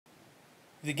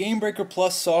The Gamebreaker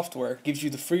Plus software gives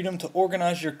you the freedom to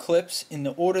organize your clips in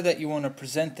the order that you want to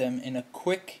present them in a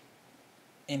quick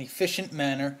and efficient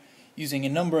manner using a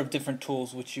number of different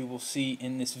tools which you will see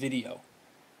in this video.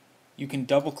 You can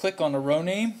double click on a row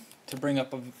name to bring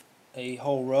up a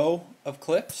whole row of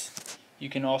clips. You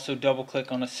can also double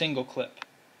click on a single clip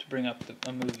to bring up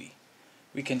a movie.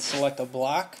 We can select a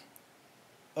block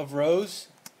of rows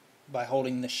by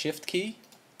holding the shift key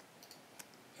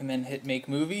and then hit make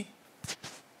movie.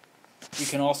 You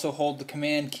can also hold the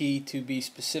command key to be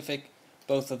specific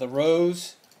both of the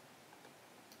rows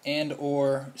and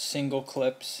or single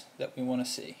clips that we want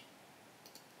to see.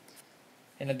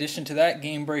 In addition to that,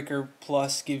 Gamebreaker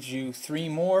Plus gives you 3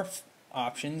 more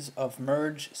options of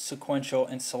merge, sequential,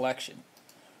 and selection.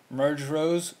 Merge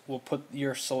rows will put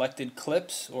your selected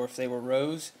clips, or if they were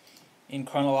rows, in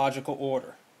chronological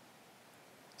order.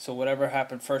 So whatever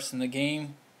happened first in the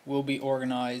game will be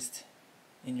organized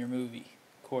in your movie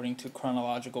according to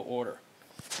chronological order.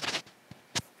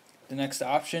 The next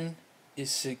option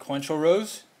is sequential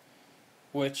rows,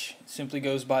 which simply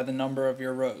goes by the number of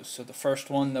your rows. So the first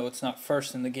one, though it's not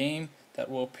first in the game, that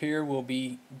will appear will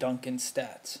be Duncan's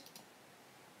stats.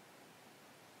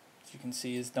 As you can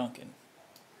see is Duncan.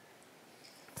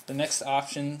 The next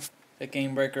option that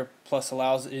Gamebreaker Plus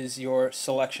allows is your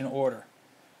selection order,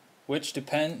 which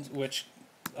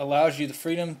allows you the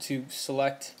freedom to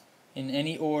select in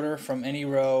any order from any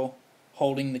row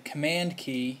holding the command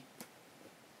key.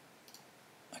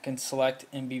 I can select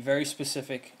and be very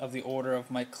specific of the order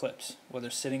of my clips, whether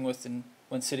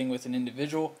when sitting with an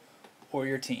individual or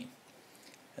your team.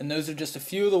 And those are just a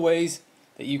few of the ways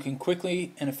that you can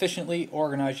quickly and efficiently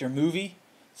organize your movie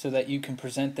so that you can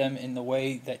present them in the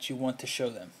way that you want to show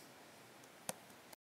them.